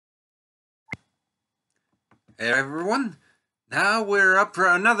Hey everyone, now we're up for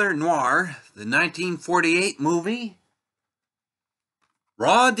another noir, the 1948 movie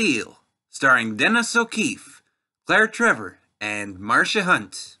Raw Deal, starring Dennis O'Keefe, Claire Trevor, and Marsha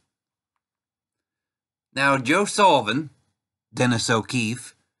Hunt. Now Joe Sullivan, Dennis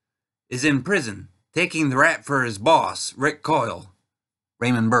O'Keefe, is in prison, taking the rap for his boss, Rick Coyle,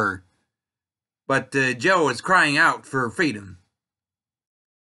 Raymond Burr. But Joe is crying out for freedom.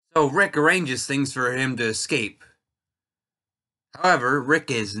 So Rick arranges things for him to escape. However, Rick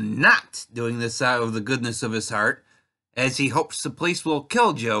is not doing this out of the goodness of his heart, as he hopes the police will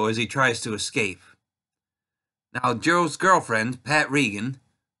kill Joe as he tries to escape. Now, Joe's girlfriend, Pat Regan,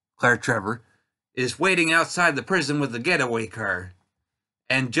 Claire Trevor, is waiting outside the prison with a getaway car,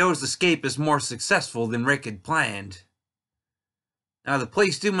 and Joe's escape is more successful than Rick had planned. Now, the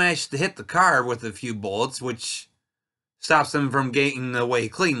police do manage to hit the car with a few bullets, which stops them from getting away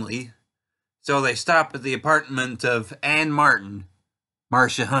cleanly, so they stop at the apartment of Ann Martin,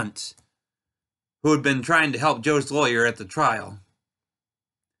 Marsha Hunt, who had been trying to help Joe's lawyer at the trial.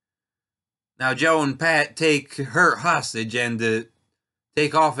 Now, Joe and Pat take her hostage and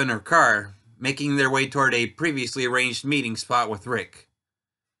take off in her car, making their way toward a previously arranged meeting spot with Rick.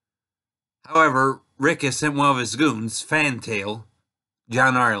 However, Rick has sent one of his goons, Fantail,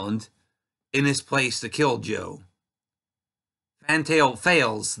 John Ireland, in his place to kill Joe. Fantail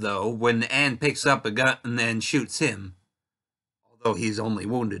fails, though, when Ann picks up a gun and shoots him, although he's only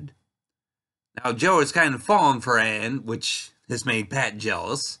wounded. Now, Joe has kind of fallen for Ann, which has made Pat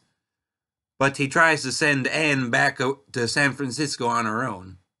jealous, but he tries to send Ann back to San Francisco on her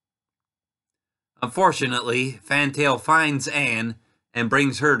own. Unfortunately, Fantail finds Ann and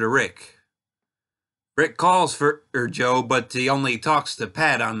brings her to Rick. Rick calls for Joe, but he only talks to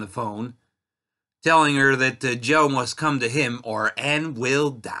Pat on the phone, telling her that Joe must come to him or Ann will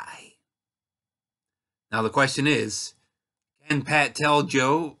die. Now the question is, can Pat tell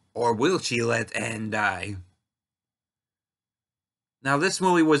Joe, or will she let Ann die? Now this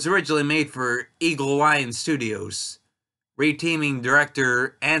movie was originally made for Eagle Lion Studios, reteaming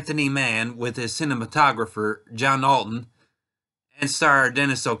director Anthony Mann with his cinematographer John Alton and star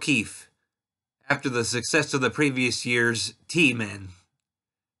Dennis O'Keefe, after the success of the previous year's T-Men.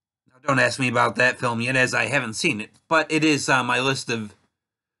 Now don't ask me about that film yet, as I haven't seen it, but it is on my list of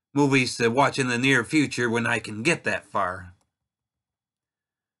movies to watch in the near future when I can get that far.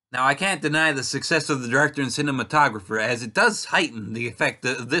 Now, I can't deny the success of the director and cinematographer, as it does heighten the effect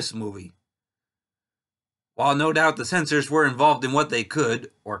of this movie. While no doubt the censors were involved in what they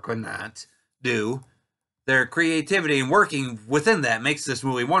could, or could not, do, their creativity and working within that makes this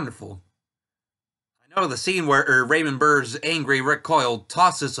movie wonderful. I know the scene where Raymond Burr's angry Rick Coyle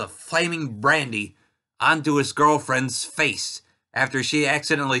tosses a flaming brandy onto his girlfriend's face after she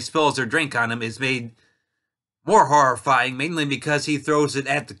accidentally spills her drink on him is made more horrifying, mainly because he throws it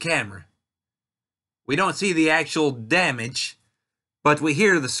at the camera. We don't see the actual damage, but we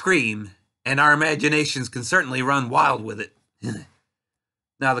hear the scream, and our imaginations can certainly run wild with it.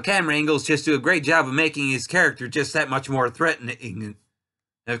 Now, the camera angles just do a great job of making his character just that much more threatening.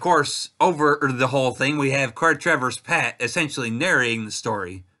 And of course, over the whole thing, we have Claire Trevor's Pat essentially narrating the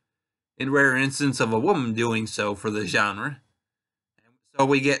story, in rare instance of a woman doing so for the genre. So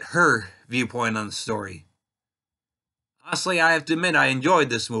we get her viewpoint on the story. Honestly, I have to admit I enjoyed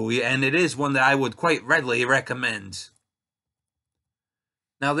this movie, and it is one that I would quite readily recommend.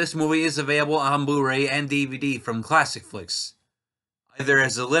 Now, this movie is available on Blu-ray and DVD from Classic Flicks, either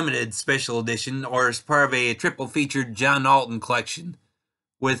as a limited special edition or as part of a triple-featured John Alton collection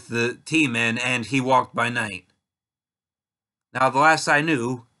with the T-Men and He Walked by Night. Now, the last I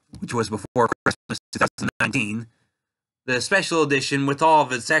knew, which was before Christmas 2019, the special edition with all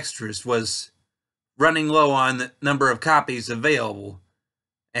of its extras was running low on the number of copies available,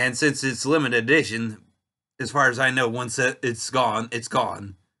 and since it's limited edition, as far as I know, once it's gone, it's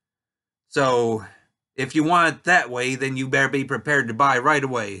gone. So, if you want it that way, then you better be prepared to buy right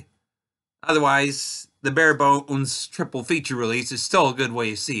away. Otherwise, the bare bones triple feature release is still a good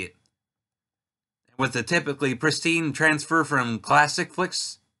way to see it. With the typically pristine transfer from Classic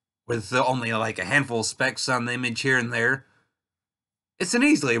Flicks, with only like a handful of specs on the image here and there, it's an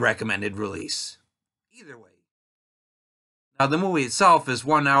easily recommended release. Either way. Now, the movie itself is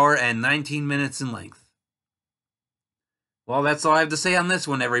 1 hour and 19 minutes in length. Well, that's all I have to say on this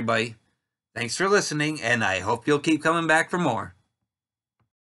one, everybody. Thanks for listening, and I hope you'll keep coming back for more.